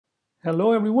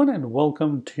Hello everyone and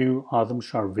welcome to Azam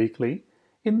Shah Weekly.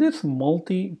 In this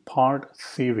multi-part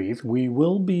series, we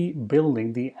will be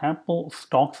building the Apple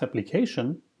Stocks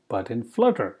application, but in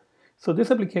Flutter. So this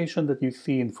application that you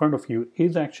see in front of you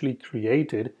is actually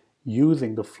created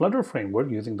using the Flutter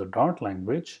framework, using the Dart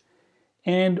language,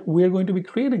 and we're going to be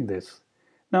creating this.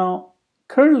 Now,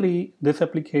 currently, this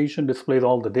application displays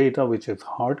all the data, which is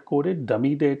hard-coded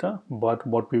dummy data, but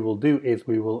what we will do is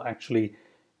we will actually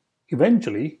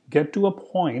eventually get to a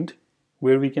point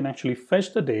where we can actually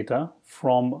fetch the data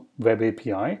from Web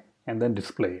API and then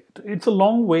display it. It's a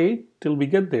long way till we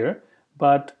get there,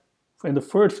 but in the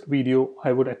first video,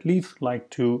 I would at least like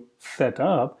to set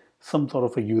up some sort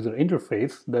of a user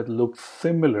interface that looks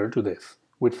similar to this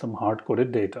with some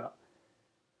hard-coded data.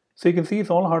 So you can see it's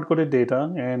all hard-coded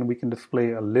data, and we can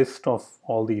display a list of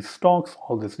all these stocks.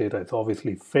 All this data is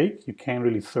obviously fake. You can't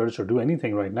really search or do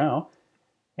anything right now.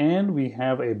 And we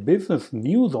have a business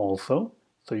news also,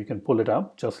 so you can pull it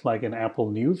up just like in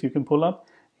Apple News. You can pull up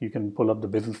the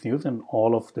business news, and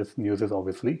all of this news is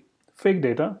obviously fake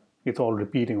data. It's all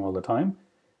repeating all the time,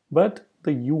 but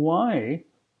the UI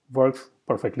works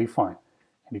perfectly fine.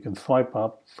 And you can swipe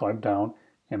up, swipe down,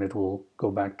 and it will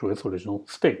go back to its original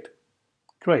state.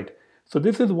 Great. So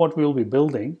this is what we'll be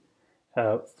building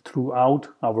throughout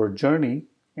our journey,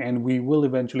 and we will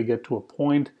eventually get to a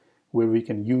point where we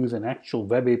can use an actual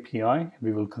web API.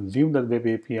 We will consume that web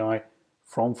API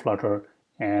from Flutter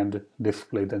and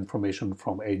display the information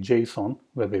from a JSON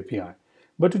web API.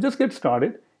 But to just get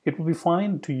started, it will be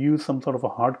fine to use some sort of a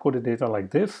hard-coded data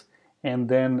like this and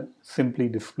then simply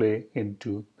display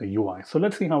into the UI. So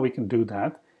let's see how we can do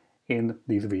that in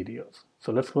these videos.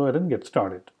 So let's go ahead and get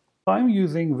started. I'm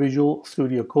using Visual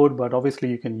Studio Code, but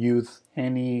obviously you can use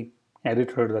any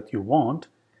editor that you want.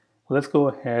 Let's go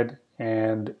ahead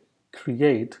and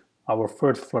create our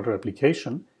first Flutter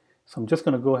application. So I'm just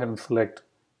going to go ahead and select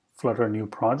Flutter New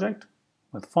Project.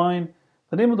 That's fine.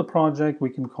 The name of the project, we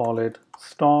can call it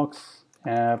Stocks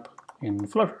App in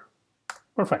Flutter.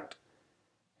 Perfect.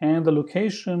 And the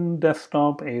location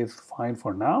desktop is fine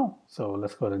for now. So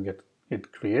let's go ahead and get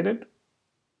it created.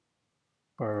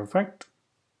 Perfect.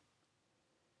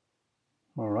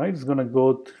 All right, it's going to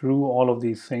go through all of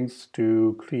these things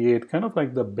to create kind of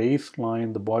like the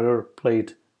baseline, the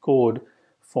boilerplate code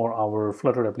for our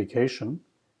Flutter application.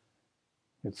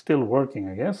 It's still working,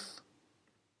 I guess.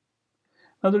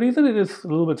 Now, the reason it is a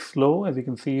little bit slow, as you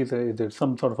can see, is there's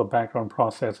some sort of a background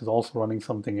process is also running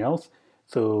something else.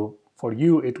 So for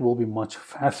you, it will be much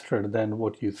faster than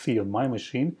what you see on my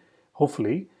machine,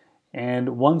 hopefully.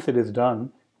 And once it is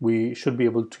done, we should be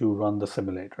able to run the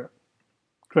simulator.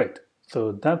 Great.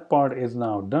 So that part is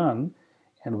now done.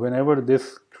 And whenever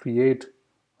this create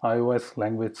iOS,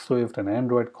 language, Swift, and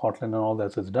Android, Kotlin, and all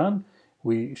that is done,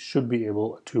 we should be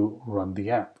able to run the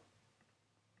app.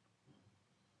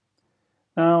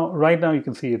 Now, right now you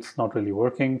can see it's not really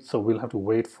working, so we'll have to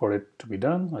wait for it to be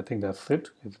done. I think that's it.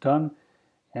 It's done.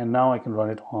 And now I can run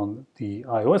it on the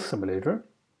iOS simulator.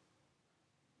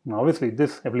 Now, obviously,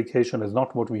 this application is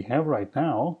not what we have right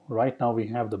now. Right now, we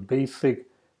have the basic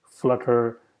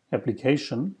Flutter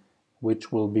application,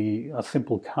 which will be a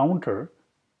simple counter,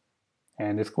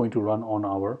 and it's going to run on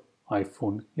our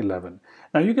iPhone 11.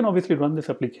 Now, you can obviously run this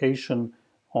application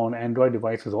on Android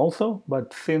devices also,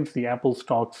 but since the Apple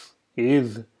Stocks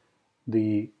is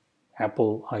the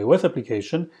Apple iOS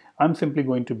application, I'm simply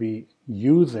going to be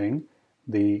using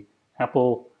the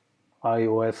Apple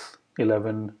iOS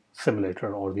 11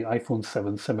 simulator or the iPhone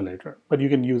 7 simulator, but you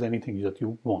can use anything that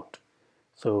you want.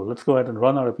 So let's go ahead and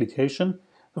run our application.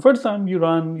 The first time you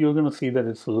run, you're going to see that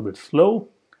it's a little bit slow,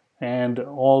 and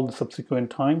all the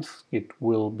subsequent times it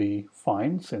will be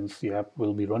fine since the app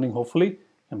will be running hopefully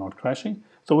and not crashing.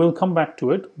 So we'll come back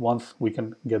to it once we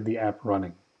can get the app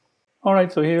running. All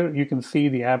right, so here you can see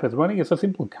the app is running. It's a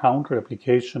simple counter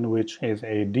application, which is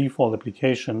a default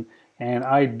application, and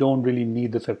I don't really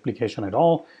need this application at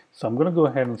all. So I'm going to go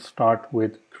ahead and start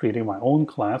with creating my own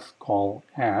class called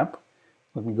app.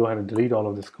 Let me go ahead and delete all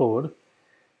of this code.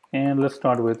 And let's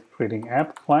start with creating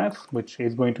app class, which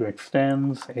is going to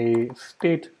extend a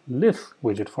stateless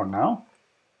widget for now.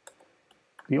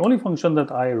 The only function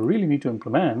that I really need to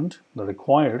implement, the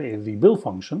required, is the build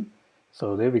function.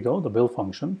 So there we go, the build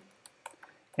function.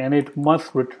 And it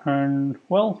must return,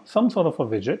 well, some sort of a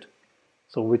widget,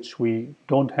 so which we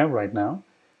don't have right now.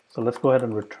 So let's go ahead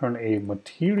and return a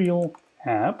material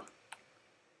app.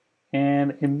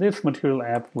 And in this material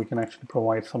app, we can actually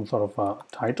provide some sort of a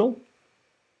title,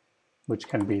 which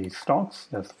can be stocks,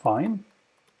 that's fine.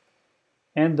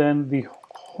 And then the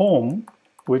home,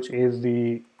 which is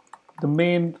the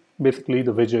main, basically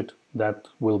the widget that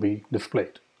will be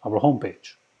displayed, our home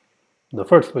page. the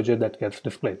first widget that gets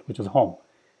displayed, which is home,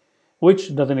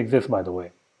 which doesn't exist, by the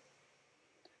way.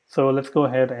 So let's go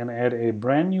ahead and add a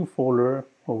brand new folder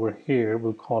over here.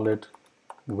 We'll call it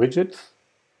widgets.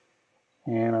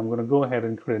 And I'm going to go ahead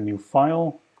and create a new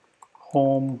file,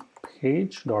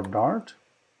 homepage.dart.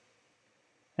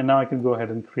 And now I can go ahead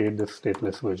and create this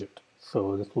stateless widget.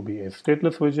 So this will be a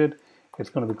stateless widget. It's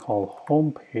going to be called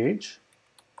homepage.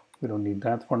 We don't need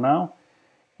that for now.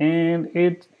 And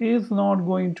it is not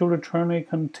going to return a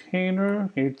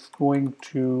container. It's going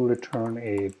to return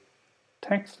a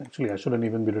text. Actually, I shouldn't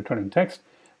even be returning text,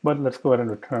 but let's go ahead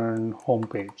and return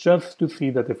homepage just to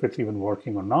see that if it's even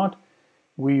working or not.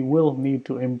 We will need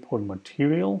to import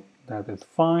material. That is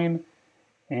fine.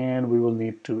 And we will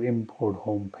need to import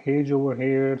homepage over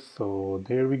here. So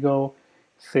there we go.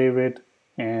 Save it.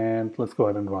 And let's go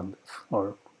ahead and run this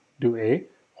or do a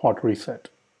hot reset.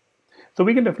 So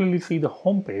we can definitely see the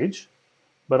homepage,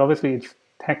 but obviously it's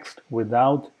text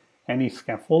without any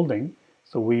scaffolding.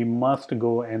 So we must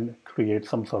go and create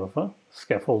some sort of a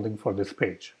scaffolding for this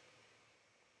page.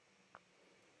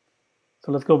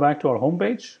 So let's go back to our home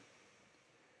page.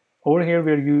 Over here,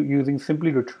 we're using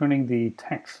simply returning the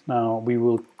text. Now we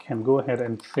can go ahead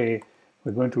and say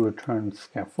we're going to return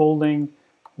scaffolding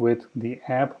with the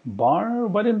app bar.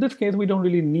 But in this case, we don't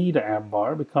really need an app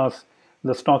bar because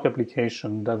the stock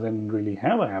application doesn't really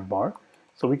have an app bar.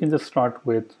 So we can just start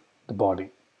with the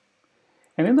body.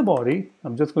 And in the body,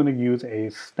 I'm just going to use a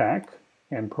stack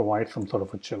and provide some sort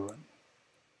of a children.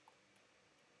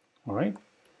 All right,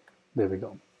 there we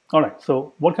go. All right,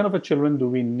 so what kind of a children do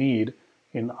we need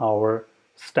in our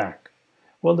stack?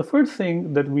 Well, the first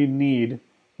thing that we need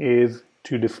is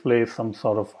to display some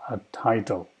sort of a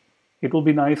title. It will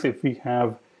be nice if we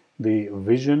have the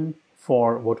vision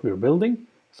for what we're building.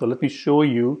 So let me show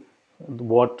you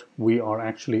what we are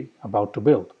actually about to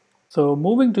build. So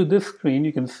moving to this screen,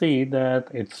 you can see that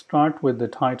it starts with the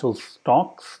title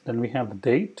stocks, then we have the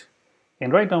date.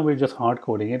 And right now we're just hard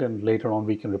coding it, and later on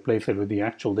we can replace it with the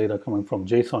actual data coming from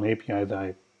JSON API that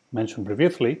I mentioned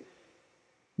previously.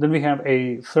 Then we have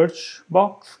a search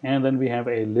box, and then we have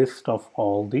a list of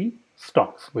all the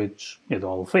stocks, which is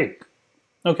all fake.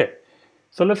 Okay,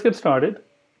 so let's get started.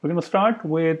 We're going to start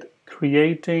with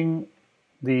creating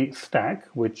the stack,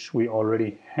 which we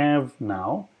already have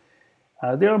now.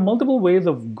 There are multiple ways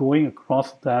of going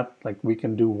across that, like we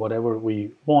can do whatever we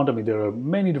want. I mean, there are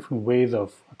many different ways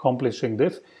of accomplishing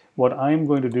this. What I'm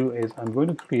going to do is I'm going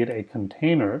to create a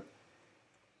container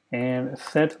and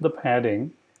set the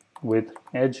padding with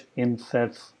edge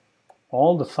insets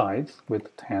all the sides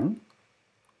with 10.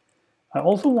 I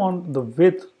also want the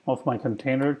width of my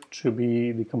container to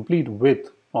be the complete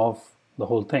width of the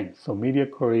whole thing. So media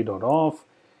query.off,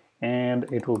 and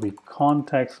it will be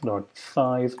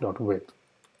context.size.width.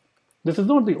 This is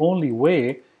not the only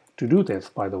way to do this,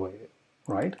 by the way,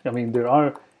 right? I mean, there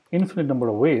are infinite number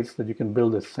of ways that you can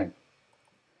build this thing.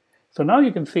 So now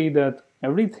you can see that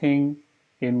everything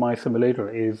in my simulator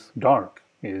is dark,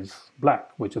 is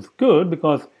black, which is good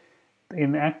because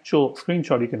in actual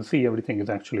screenshot you can see everything is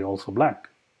actually also black.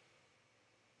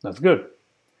 That's good.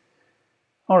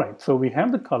 All right, so we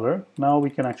have the color. Now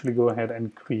we can actually go ahead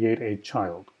and create a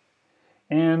child.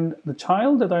 And the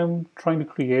child that I'm trying to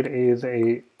create is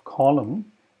a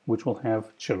column which will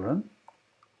have children.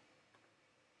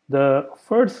 The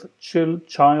first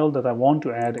child that I want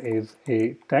to add is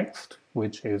a text,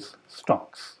 which is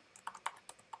stocks.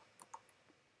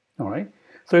 All right,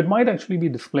 so it might actually be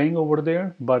displaying over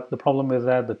there, but the problem is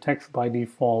that the text by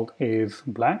default is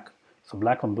black. So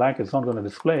black on black is not going to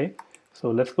display.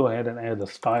 So let's go ahead and add a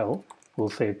style. We'll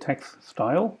say text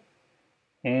style,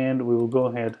 and we will go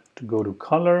ahead to go to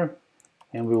color,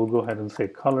 and we will go ahead and say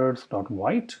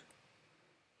colors.white.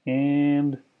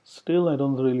 And still I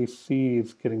don't really see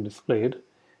it's getting displayed.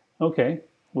 Okay,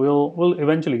 we'll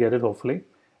eventually get it, hopefully.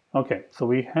 Okay, so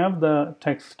we have the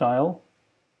text style,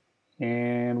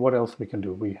 and what else we can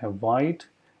do? We have white.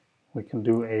 We can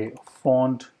do a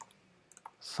font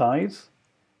size,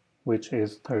 which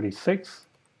is 36.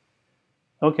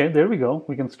 Okay, there we go.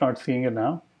 We can start seeing it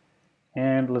now.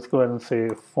 And let's go ahead and say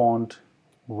font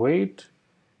weight,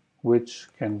 which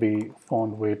can be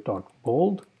font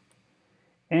weight.bold.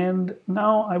 And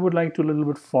now I would like to a little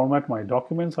bit format my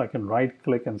document, so I can right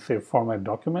click and say format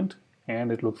document,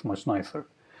 and it looks much nicer.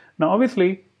 Now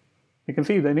obviously you can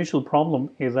see the initial problem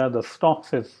is that the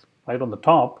stocks is right on the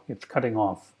top, it's cutting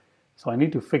off. So I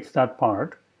need to fix that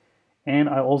part, and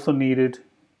I also needed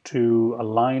to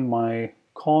align my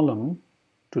column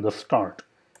to the start.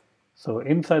 So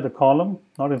inside the column,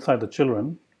 not inside the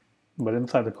children, but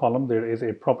inside the column, there is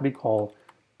a property called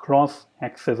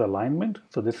cross-axis alignment.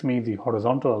 So this means the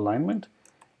horizontal alignment.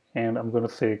 and I'm going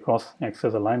to say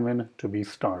cross-axis alignment to be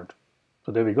start.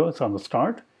 So there we go, it's on the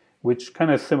start, which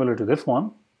kind of is similar to this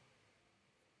one.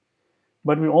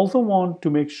 But we also want to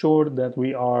make sure that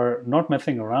we are not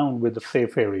messing around with the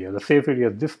safe area. The safe area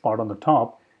is this part on the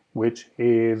top, which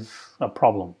is a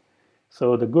problem.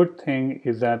 So the good thing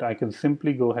is that I can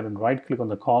simply go ahead and right click on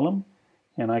the column,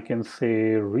 and I can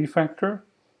say refactor,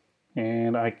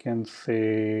 and I can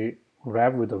say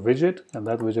wrap with a widget, and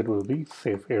that widget will be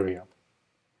safe area.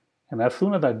 And as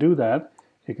soon as I do that,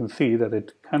 you can see that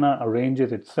it kind of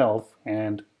arranges itself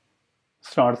and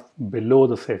starts below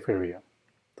the safe area.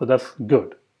 So that's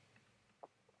good.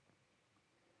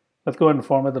 Let's go ahead and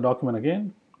format the document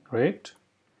again. Great.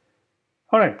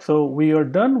 All right, so we are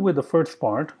done with the first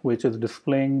part, which is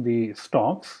displaying the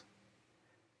stocks.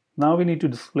 Now we need to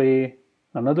display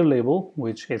another label,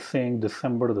 which is saying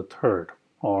December the 3rd,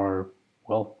 or,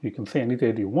 well, you can say any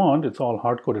date you want. It's all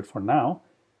hard-coded for now.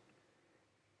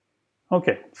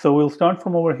 Okay, so we'll start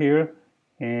from over here,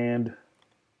 and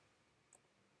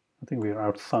I think we are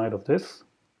outside of this.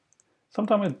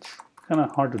 Sometimes it's kind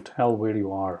of hard to tell where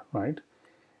you are, right?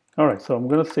 All right, so I'm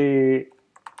going to say,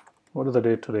 what is the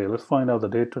date today? Let's find out the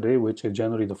date today, which is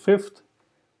January the 5th.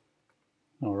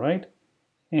 All right,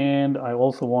 and I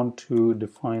also want to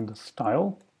define the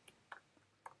style.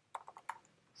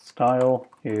 Style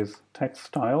is text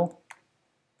style,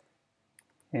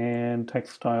 and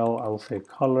text style, I'll say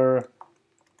color,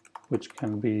 which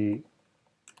can be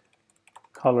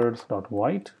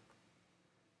colors.white.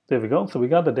 There we go, so we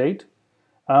got the date.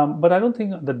 But I don't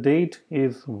think the date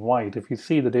is white. If you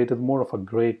see, the date is more of a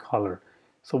gray color.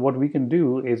 So what we can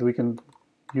do is we can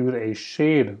use a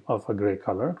shade of a gray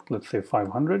color. Let's say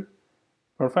 500.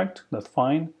 Perfect, that's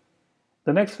fine.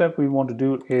 The next step we want to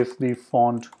do is the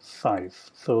font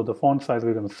size. So the font size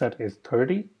we're going to set is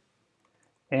 30.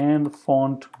 And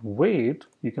font weight,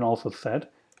 you can also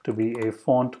set to be a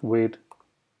font weight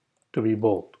to be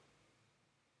bold.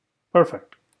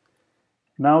 Perfect.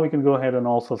 Now we can go ahead and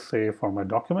also say format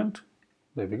document.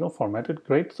 There we go, formatted,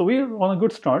 great. So we're on a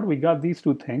good start. We got these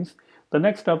two things. The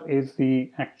next up is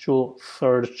the actual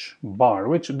search bar,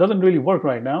 which doesn't really work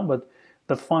right now, but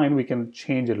that's fine. We can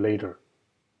change it later.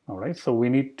 All right, so we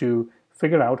need to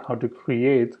figure out how to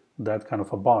create that kind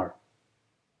of a bar.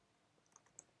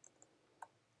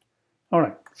 All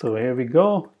right, so here we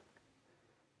go.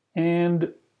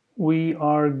 And we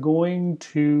are going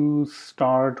to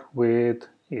start with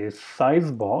a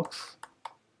size box,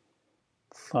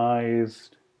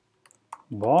 sized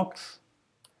box.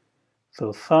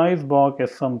 So size box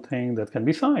is something that can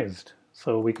be sized.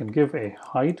 So we can give a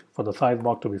height for the size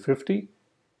box to be 50,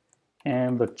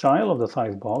 and the child of the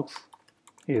size box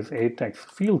is a text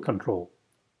field control,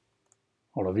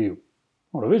 or a view,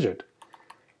 or a widget.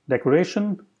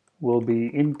 Decoration will be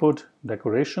input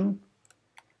decoration.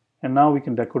 And now we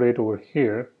can decorate over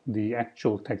here the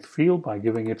actual text field by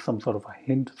giving it some sort of a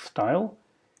hint style.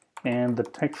 And the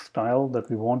text style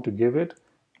that we want to give it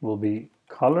will be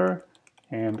color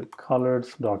and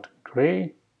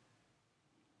colors.gray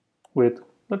with,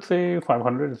 let's say,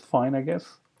 500 is fine, I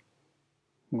guess.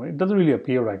 It doesn't really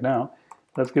appear right now.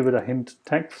 Let's give it a hint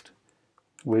text,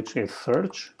 which is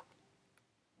search.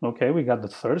 Okay, we got the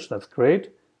search. That's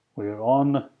great. We're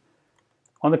on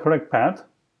the correct path.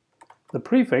 The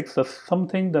prefix, that's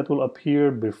something that will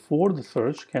appear before the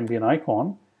search, can be an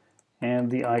icon,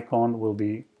 and the icon will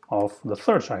be of the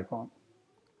search icon.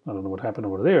 I don't know what happened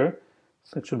over there.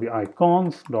 So it should be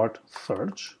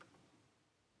icons.search.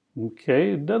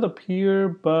 Okay, it does appear,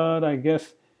 but I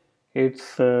guess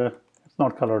it's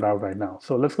not colored out right now.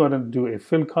 So let's go ahead and do a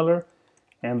fill color,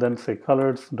 and then say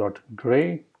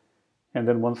colors.gray, and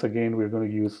then once again we're going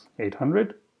to use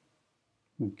 800.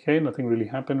 Okay, nothing really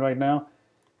happened right now.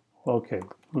 Okay,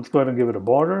 let's go ahead and give it a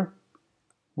border.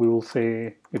 We will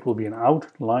say it will be an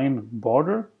outline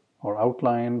border or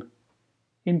outline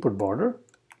input border.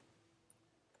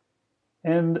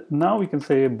 And now we can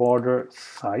say border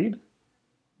side,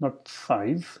 not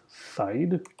size,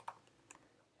 side.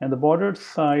 And the bordered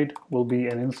side will be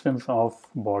an instance of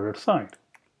bordered side.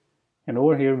 And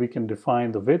over here we can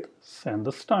define the width and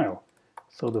the style.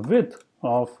 So the width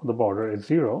of the border is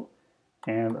 0.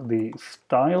 And the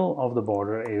style of the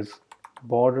border is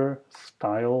border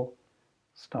style,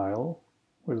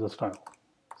 where's the style?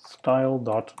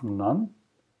 Style.none.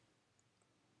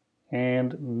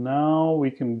 And now we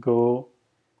can go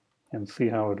and see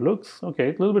how it looks. Okay,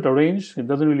 a little bit arranged. It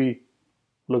doesn't really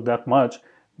look that much,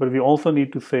 but we also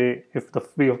need to say if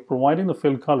we are providing the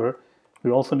fill color, we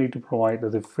also need to provide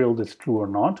that the fill is true or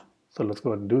not. So let's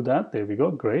go ahead and do that. There we go.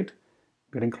 Great.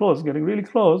 Getting close, getting really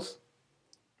close.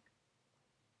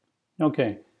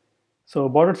 Okay, So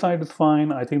border size is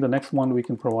fine. I think the next one we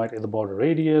can provide is the border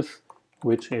radius,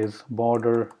 which is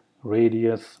border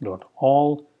radius dot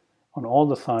all. On all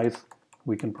the sides,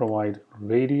 we can provide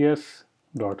radius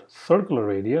dot circular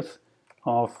radius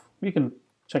of, we can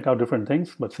check out different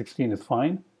things, but 16 is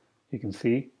fine. You can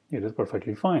see it is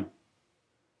perfectly fine.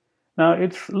 Now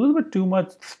it's a little bit too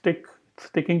much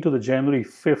sticking to the January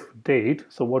 5th date.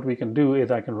 So what we can do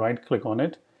is I can right click on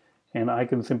it and I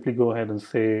can simply go ahead and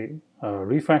say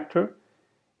refactor,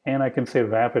 and I can say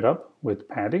wrap it up with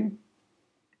padding.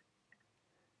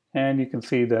 And you can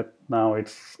see that now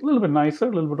it's a little bit nicer,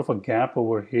 a little bit of a gap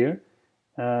over here.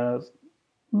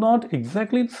 Not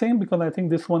exactly the same, because I think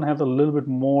this one has a little bit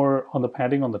more on the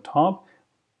padding on the top.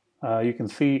 You can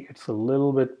see it's a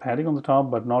little bit padding on the top,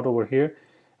 but not over here.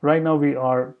 Right now we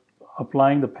are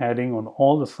applying the padding on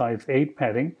all the sides, 8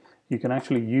 padding. You can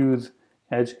actually use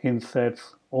edge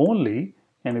insets only,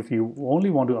 and if you only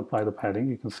want to apply the padding,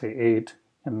 you can say 8,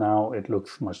 and now it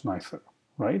looks much nicer,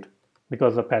 right?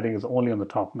 Because the padding is only on the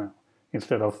top now,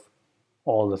 instead of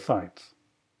all the sides.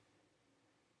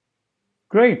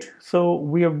 Great, so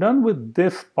we are done with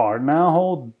this part.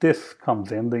 Now this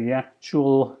comes in, the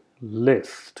actual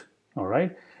list, all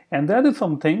right? And that is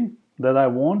something that I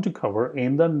want to cover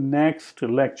in the next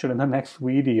lecture, in the next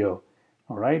video,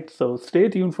 all right? So stay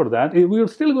tuned for that. We're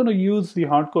still going to use the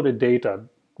hard-coded data.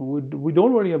 We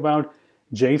don't worry about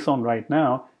JSON right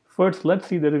now. First, let's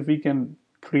see that if we can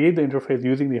create the interface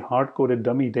using the hard-coded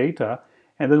dummy data,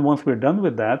 and then once we're done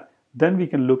with that, then we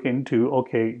can look into,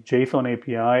 okay, JSON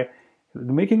API,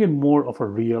 making it more of a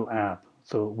real app.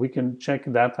 So we can check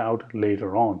that out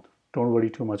later on. Don't worry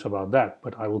too much about that,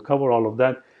 but I will cover all of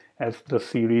that as the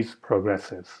series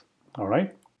progresses. All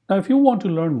right. Now, if you want to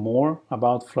learn more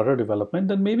about Flutter development,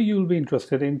 then maybe you'll be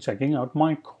interested in checking out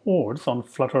my course on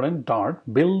Flutter and Dart,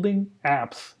 building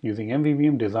apps using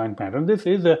MVVM design pattern. This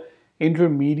is an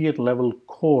intermediate level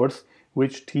course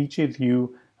which teaches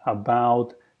you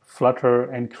about Flutter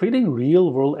and creating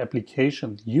real-world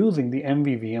applications using the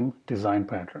MVVM design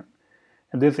pattern.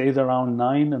 And this is around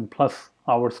 9+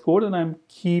 hours course, and I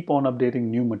keep on updating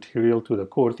new material to the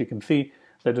course. You can see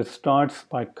that it starts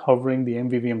by covering the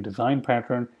MVVM design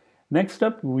pattern. Next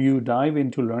up, you dive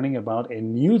into learning about a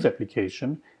news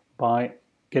application by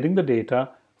getting the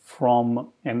data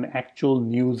from an actual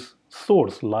news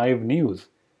source, live news.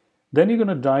 Then you're going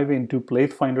to dive into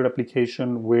Place Finder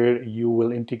application, where you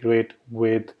will integrate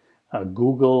with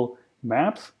Google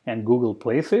Maps and Google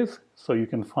Places, so you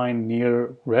can find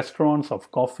near restaurants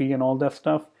of coffee and all that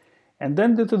stuff. And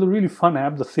then this is a really fun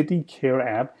app, the City Care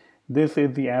app. This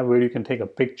is the app where you can take a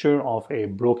picture of a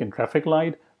broken traffic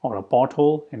light or a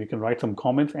pothole, and you can write some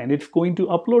comments, and it's going to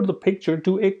upload the picture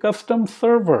to a custom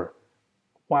server.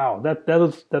 Wow,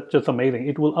 that's just amazing.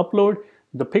 It will upload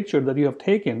the picture that you have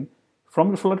taken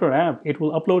from the Flutter app. It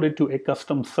will upload it to a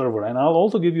custom server, and I'll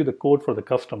also give you the code for the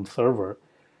custom server.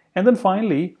 And then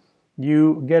finally,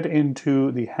 you get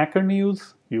into the Hacker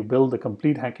News. You build the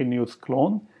complete Hacker News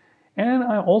clone. And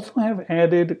I also have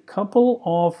added a couple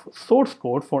of source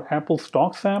code for Apple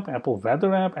Stocks app, Apple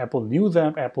Weather app, Apple News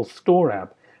app, Apple Store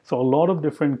app. So a lot of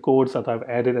different codes that I've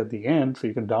added at the end, so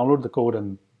you can download the code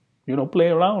and play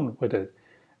around with it.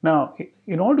 Now,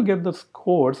 in order to get this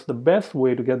course, the best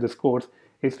way to get this course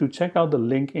is to check out the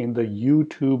link in the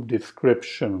YouTube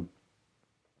description.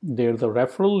 There's a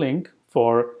referral link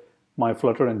for my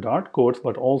Flutter and Dart course,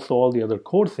 but also all the other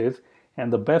courses.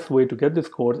 And the best way to get this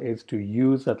course is to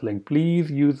use that link.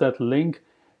 Please use that link,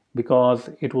 because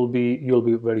you'll be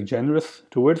very generous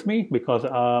towards me, because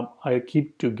I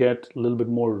keep to get a little bit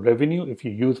more revenue if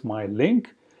you use my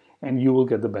link, and you will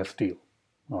get the best deal.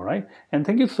 All right. And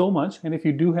thank you so much. And if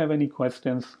you do have any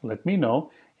questions, let me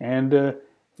know. And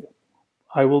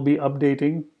I will be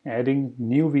adding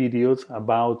new videos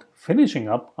about finishing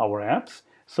up our apps.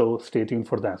 So stay tuned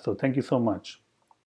for that. So thank you so much.